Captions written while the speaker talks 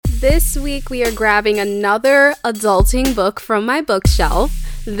This week we are grabbing another adulting book from my bookshelf.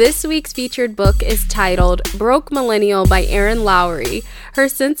 This week's featured book is titled Broke Millennial by Erin Lowry. Her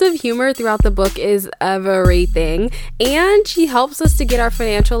sense of humor throughout the book is everything, and she helps us to get our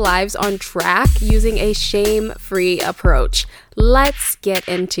financial lives on track using a shame-free approach. Let's get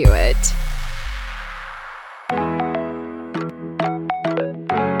into it.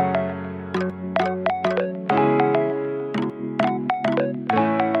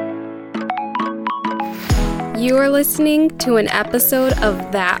 You are listening to an episode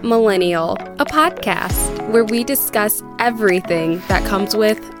of That Millennial, a podcast where we discuss everything that comes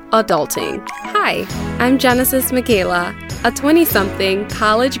with adulting. Hi, I'm Genesis Michaela, a 20-something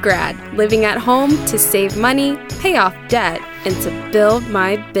college grad living at home to save money, pay off debt, and to build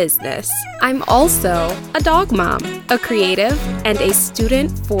my business. I'm also a dog mom, a creative, and a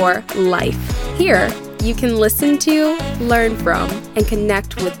student for life. Here, you can listen to, learn from, and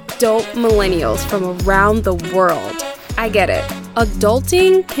connect with dope millennials from around the world. I get it.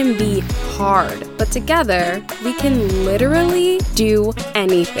 Adulting can be hard, but together, we can literally do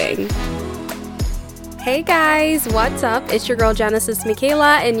anything. Hey guys, what's up? It's your girl Genesis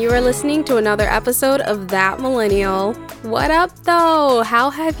Michaela, and you are listening to another episode of That Millennial. What up though?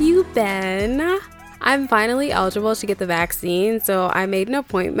 How have you been? I'm finally eligible to get the vaccine, so I made an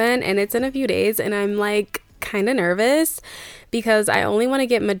appointment and it's in a few days, and I'm like kind of nervous because I only want to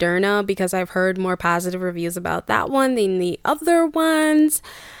get Moderna because I've heard more positive reviews about that one than the other ones.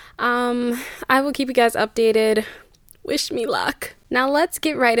 I will keep you guys updated. Wish me luck. Now let's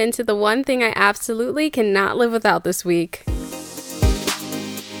get right into the one thing I absolutely cannot live without this week.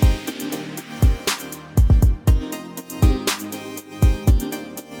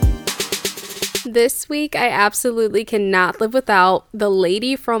 This week, I absolutely cannot live without the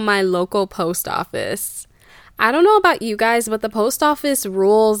lady from my local post office. I don't know about you guys, but the post office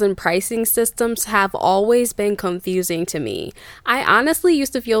rules and pricing systems have always been confusing to me. I honestly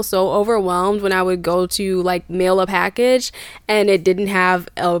used to feel so overwhelmed when I would go to mail a package and it didn't have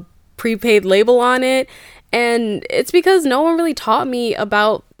a prepaid label on it. And it's because no one really taught me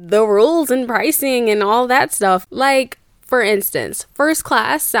about the rules and pricing and all that stuff. For instance, first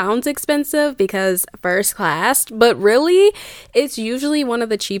class sounds expensive because first class, but really, it's usually one of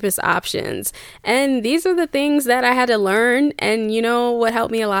the cheapest options. And these are the things that I had to learn. And you know what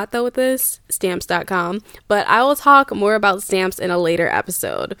helped me a lot though with this? Stamps.com. But I will talk more about stamps in a later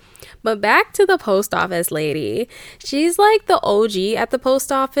episode. But back to the post office lady. She's like the OG at the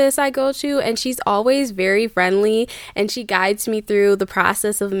post office I go to, and she's always very friendly, and she guides me through the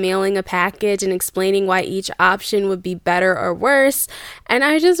process of mailing a package and explaining why each option would be better or worse. And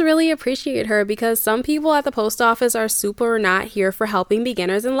I just really appreciate her because some people at the post office are super not here for helping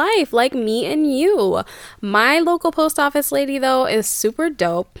beginners in life, like me and you. My local post office lady, though, is super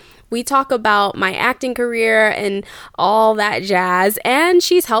dope. We talk about my acting career and all that jazz, and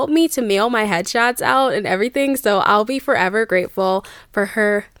she's helped me to mail my headshots out and everything, so I'll be forever grateful for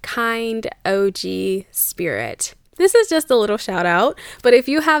her kind OG spirit. This is just a little shout out, but if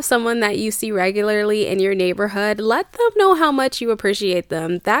you have someone that you see regularly in your neighborhood, let them know how much you appreciate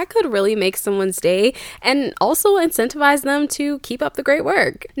them. That could really make someone's day and also incentivize them to keep up the great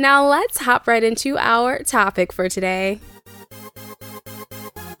work. Now let's hop right into our topic for today.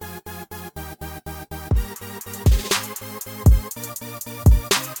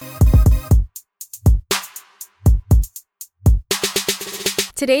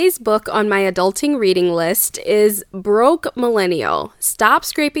 Today's book on my adulting reading list is Broke Millennial, Stop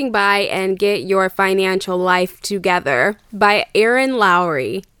Scraping By and Get Your Financial Life Together by Erin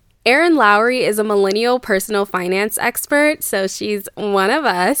Lowry. Erin Lowry is a millennial personal finance expert, so she's one of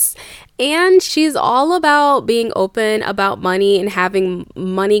us, and she's all about being open about money and having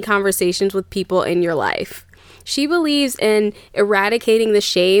money conversations with people in your life. She believes in eradicating the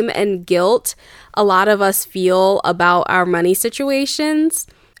shame and guilt a lot of us feel about our money situations.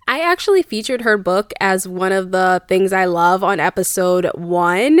 I actually featured her book as one of the things I love on episode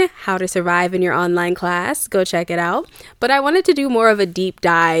 1, How to Survive in Your Online Class. Go check it out. But I wanted to do more of a deep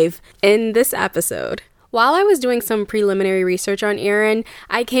dive in this episode. While I was doing some preliminary research on Erin,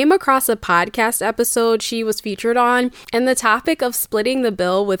 I came across a podcast episode she was featured on, and the topic of splitting the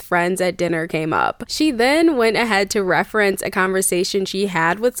bill with friends at dinner came up. She then went ahead to reference a conversation she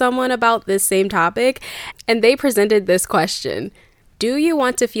had with someone about this same topic, and they presented this question: do you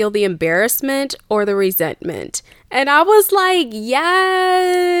want to feel the embarrassment or the resentment? And I was like,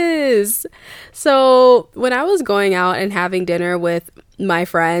 yes! So when I was going out and having dinner with my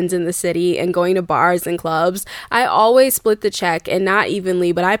friends in the city and going to bars and clubs, I always split the check, and not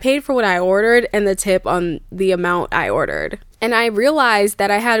evenly, but I paid for what I ordered and the tip on the amount I ordered. And I realized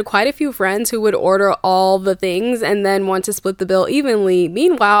that I had quite a few friends who would order all the things and then want to split the bill evenly.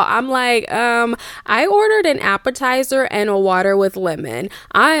 Meanwhile, I'm like, I ordered an appetizer and a water with lemon.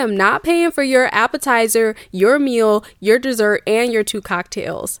 I am not paying for your appetizer, your meal, your dessert, and your 2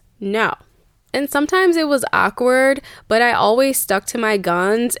 cocktails. No. And sometimes it was awkward, but I always stuck to my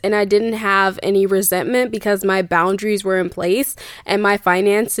guns and I didn't have any resentment because my boundaries were in place and my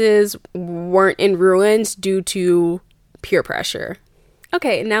finances weren't in ruins due to peer pressure.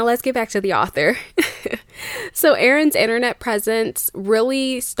 Okay, now let's get back to the author. So Erin's internet presence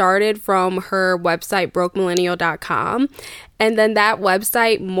really started from her website, brokemillennial.com. And then that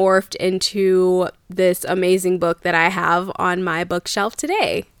website morphed into this amazing book that I have on my bookshelf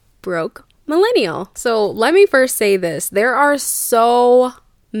today, Broke Millennial. So let me first say this. There are so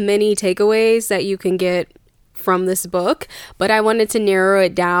many takeaways that you can get from this book, but I wanted to narrow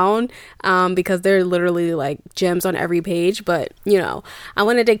it down because there are literally like gems on every page. But, I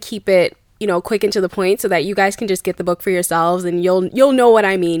wanted to keep it, quick and to the point so that you guys can just get the book for yourselves and you'll know what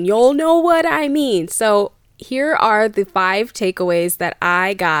I mean. You'll know what I mean. So here are the 5 takeaways that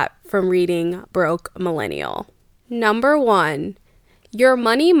I got from reading Broke Millennial. Number 1, your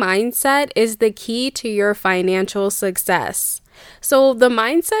money mindset is the key to your financial success. So the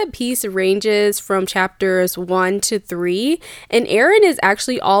mindset piece ranges from chapters 1 to 3, and Erin is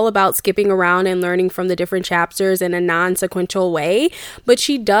actually all about skipping around and learning from the different chapters in a non-sequential way, but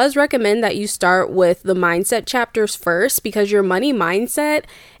she does recommend that you start with the mindset chapters first because your money mindset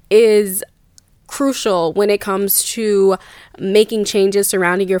is crucial when it comes to making changes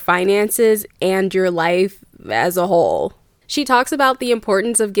surrounding your finances and your life as a whole. She talks about the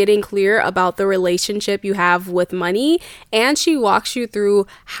importance of getting clear about the relationship you have with money, and she walks you through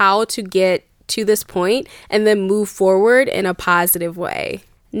how to get to this point and then move forward in a positive way.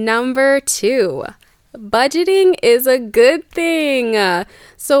 Number 2, budgeting is a good thing.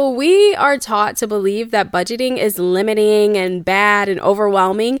 So we are taught to believe that budgeting is limiting and bad and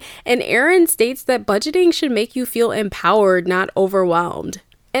overwhelming, and Erin states that budgeting should make you feel empowered, not overwhelmed.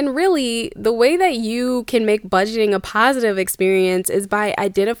 And really, the way that you can make budgeting a positive experience is by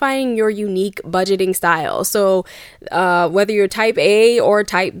identifying your unique budgeting style. So whether you're type A or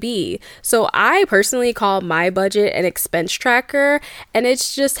type B. So I personally call my budget an expense tracker, and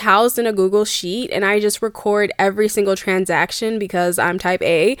it's just housed in a Google sheet, and I just record every single transaction because I'm type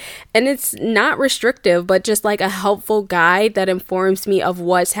A. And it's not restrictive, but just like a helpful guide that informs me of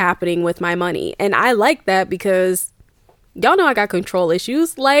what's happening with my money. And I like that because y'all know I got control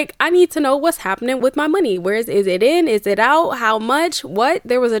issues. Like, I need to know what's happening with my money. Where is it in? Is it out? How much? What?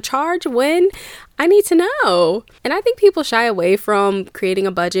 There was a charge? When? I need to know. And I think people shy away from creating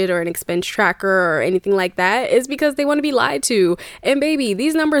a budget or an expense tracker or anything like that is because they want to be lied to. And baby,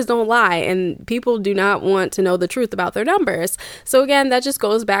 these numbers don't lie, and people do not want to know the truth about their numbers. So again, that just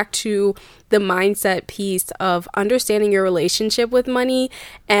goes back to the mindset piece of understanding your relationship with money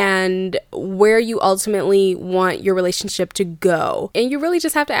and where you ultimately want your relationship to go. And you really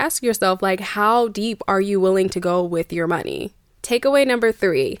just have to ask yourself, like, how deep are you willing to go with your money? Takeaway number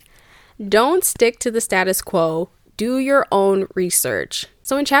 3. Don't stick to the status quo. Do your own research.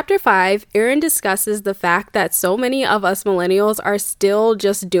 So in chapter 5, Erin discusses the fact that so many of us millennials are still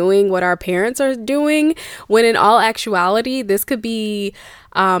just doing what our parents are doing, when in all actuality, this could be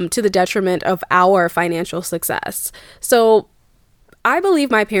to the detriment of our financial success. So I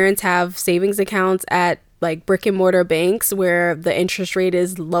believe my parents have savings accounts at like brick and mortar banks where the interest rate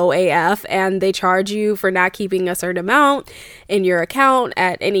is low AF, and they charge you for not keeping a certain amount in your account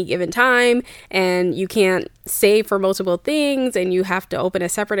at any given time, and you can't save for multiple things, and you have to open a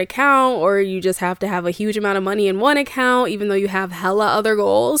separate account, or you just have to have a huge amount of money in one account even though you have hella other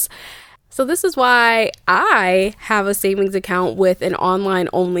goals. So this is why I have a savings account with an online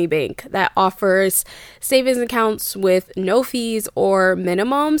only bank that offers savings accounts with no fees or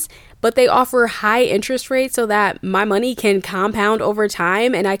minimums, but they offer high interest rates so that my money can compound over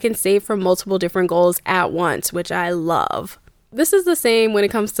time and I can save for multiple different goals at once, which I love. This is the same when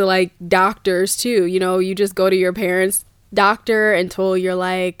it comes to like doctors too. You know, you just go to your parents' doctor until you're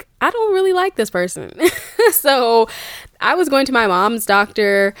like, I don't really like this person. So I was going to my mom's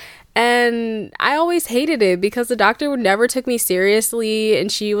doctor, and I always hated it because the doctor never took me seriously,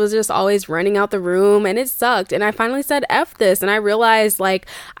 and she was just always running out the room, and it sucked. And I finally said, F this. And I realized like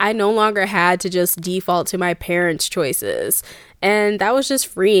I no longer had to just default to my parents' choices. And that was just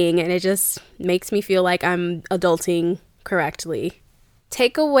freeing, and it just makes me feel like I'm adulting correctly.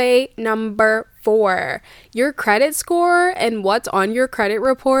 Takeaway number 4, your credit score and what's on your credit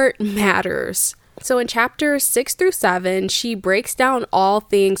report matters. So in chapters 6 through 7, she breaks down all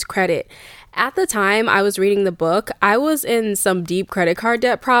things credit. At the time I was reading the book, I was in some deep credit card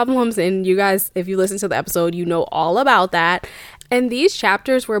debt problems. And you guys, if you listen to the episode, you know all about that. And these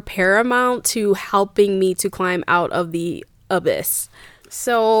chapters were paramount to helping me to climb out of the abyss.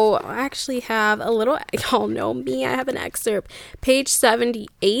 So I actually have a little, y'all know me, I have an excerpt. Page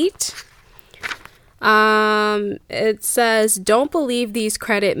 78. It says, don't believe these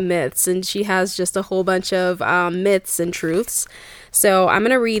credit myths. And she has just a whole bunch of myths and truths. So I'm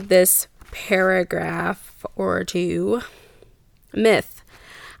going to read this paragraph or two. Myth: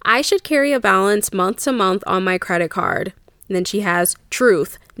 I should carry a balance month to month on my credit card. And then she has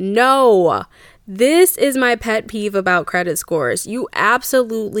truth: no. This is my pet peeve about credit scores. You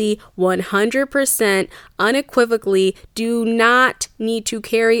absolutely 100% unequivocally do not need to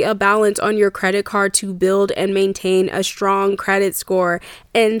carry a balance on your credit card to build and maintain a strong credit score.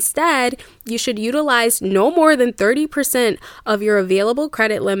 Instead, you should utilize no more than 30% of your available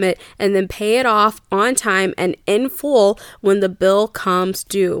credit limit and then pay it off on time and in full when the bill comes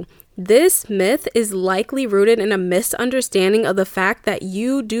due. This myth is likely rooted in a misunderstanding of the fact that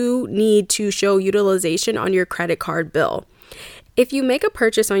you do need to show utilization on your credit card bill. If you make a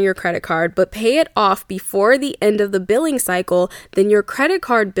purchase on your credit card but pay it off before the end of the billing cycle, then your credit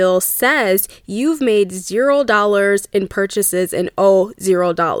card bill says you've made $0 in purchases and owe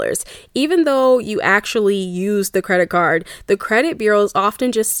 $0. Even though you actually use the credit card, the credit bureaus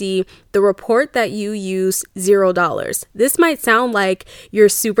often just see the report that you use $0. This might sound like you're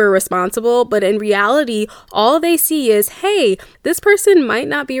super responsible, but in reality, all they see is, hey, this person might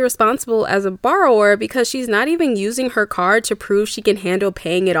not be responsible as a borrower because she's not even using her card to prove she can handle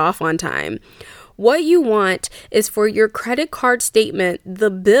paying it off on time. What you want is for your credit card statement,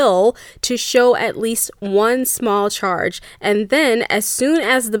 the bill, to show at least one small charge. And then as soon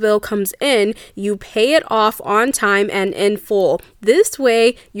as the bill comes in, you pay it off on time and in full. This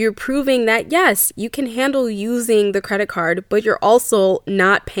way, you're proving that, yes, you can handle using the credit card, but you're also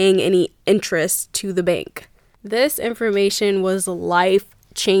not paying any interest to the bank. This information was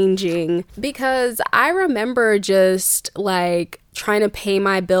life-changing because I remember just like trying to pay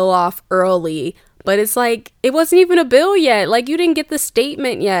my bill off early, but it's like it wasn't even a bill yet. Like, you didn't get the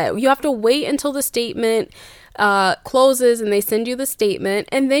statement yet. You have to wait until the statement closes and they send you the statement,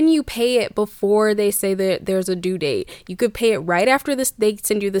 and then you pay it before they say that there's a due date. You could pay it right after this they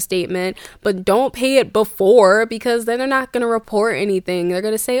send you the statement, but don't pay it before, because then they're not going to report anything. They're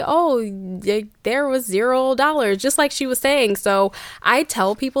going to say, oh, there was $0, just like she was saying. So I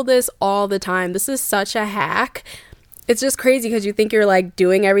tell people this all the time. This is such a hack. It's just crazy because you think you're like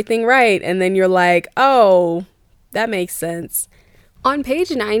doing everything right, and then you're like, oh, that makes sense. On page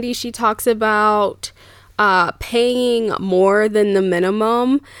 90, she talks about paying more than the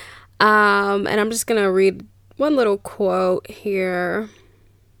minimum. And I'm just going to read one little quote here.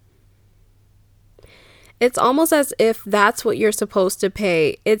 It's almost as if that's what you're supposed to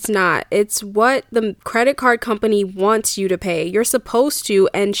pay. It's not. It's what the credit card company wants you to pay. You're supposed to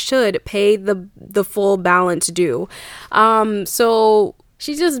and should pay the full balance due. So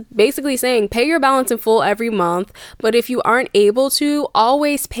she's just basically saying pay your balance in full every month, but if you aren't able to,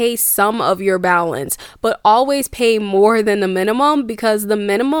 always pay some of your balance, but always pay more than the minimum, because the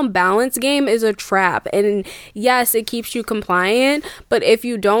minimum balance game is a trap. And yes, it keeps you compliant, but if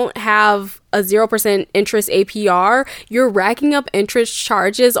you don't have a 0% interest APR, you're racking up interest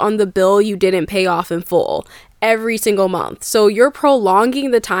charges on the bill you didn't pay off in full every single month. So you're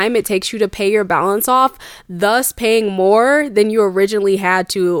prolonging the time it takes you to pay your balance off, thus paying more than you originally had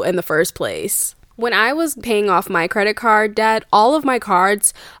to in the first place. When I was paying off my credit card debt, all of my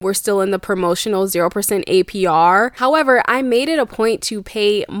cards were still in the promotional 0% APR. However, I made it a point to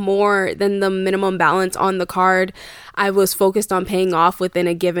pay more than the minimum balance on the card I was focused on paying off within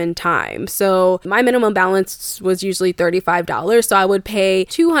a given time. So my minimum balance was usually $35. So I would pay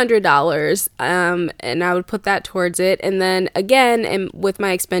 $200 and I would put that towards it. And then again, and with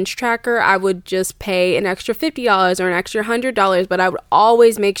my expense tracker, I would just pay an extra $50 or an extra $100. But I would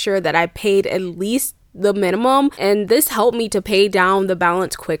always make sure that I paid at least the minimum, and this helped me to pay down the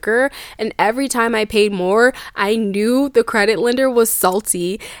balance quicker. And every time I paid more, I knew the credit lender was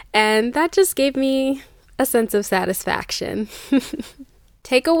salty, and that just gave me a sense of satisfaction.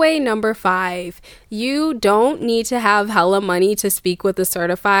 Takeaway number 5, you don't need to have hella money to speak with a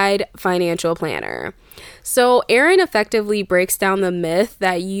certified financial planner. So Erin effectively breaks down the myth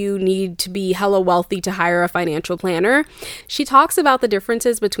that you need to be hella wealthy to hire a financial planner. She talks about the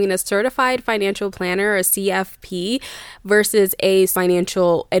differences between a certified financial planner, a CFP, versus a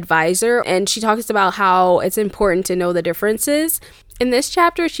financial advisor. And she talks about how it's important to know the differences. In this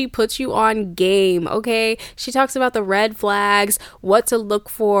chapter, she puts you on game, okay? She talks about the red flags, what to look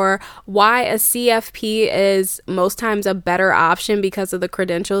for, why a CFP is most times a better option because of the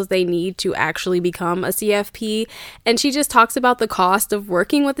credentials they need to actually become a CFP. And she just talks about the cost of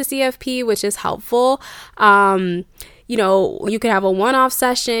working with the CFP, which is helpful. You know, you could have a one-off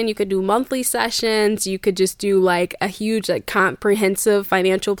session, you could do monthly sessions, you could just do like a huge, like comprehensive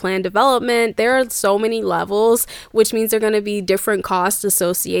financial plan development. There are so many levels, which means there are going to be different costs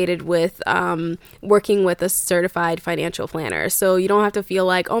associated with working with a certified financial planner. So you don't have to feel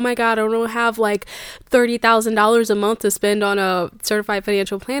like, oh my God, I don't have like $30,000 a month to spend on a certified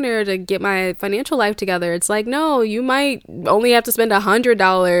financial planner to get my financial life together. It's like, no, you might only have to spend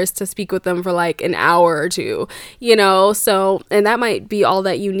 $100 to speak with them for like an hour or two, you know? So, and that might be all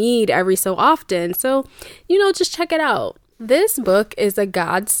that you need every so often. So, you know, just check it out. This book is a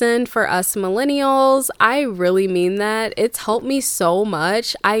godsend for us millennials. I really mean that. It's helped me so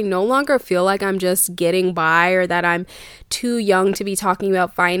much. I no longer feel like I'm just getting by or that I'm too young to be talking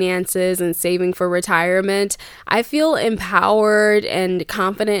about finances and saving for retirement. I feel empowered and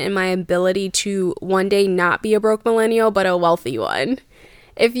confident in my ability to one day not be a broke millennial, but a wealthy one.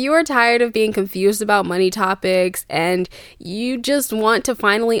 If you are tired of being confused about money topics and you just want to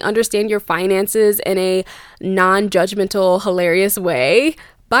finally understand your finances in a non-judgmental, hilarious way,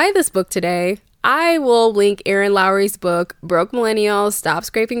 buy this book today. I will link Erin Lowry's book, Broke Millennials, Stop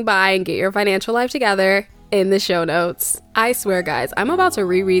Scraping By and Get Your Financial Life Together, in the show notes. I swear, guys, I'm about to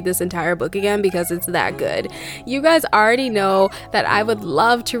reread this entire book again because it's that good. You guys already know that I would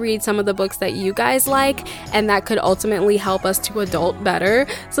love to read some of the books that you guys like, and that could ultimately help us to adult better.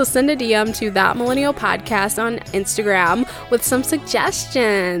 So send a DM to That Millennial Podcast on Instagram with some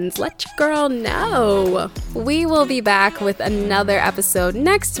suggestions. Let your girl know. We will be back with another episode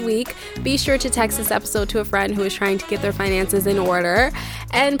next week. Be sure to text this episode to a friend who is trying to get their finances in order.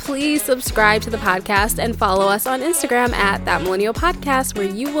 And please subscribe to the podcast and follow us on Instagram at That Millennial Podcast, where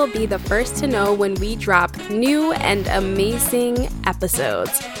you will be the first to know when we drop new and amazing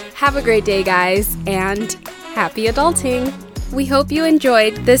episodes. Have a great day, guys, and happy adulting. We hope you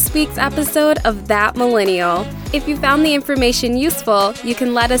enjoyed this week's episode of That Millennial. If you found the information useful, you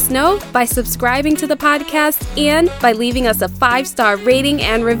can let us know by subscribing to the podcast and by leaving us a 5-star rating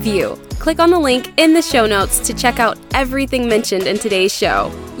and review. Click on the link in the show notes to check out everything mentioned in today's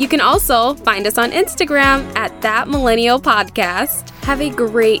show. You can also find us on Instagram at That Millennial Podcast. Have a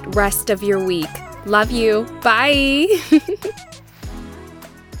great rest of your week. Love you. Bye.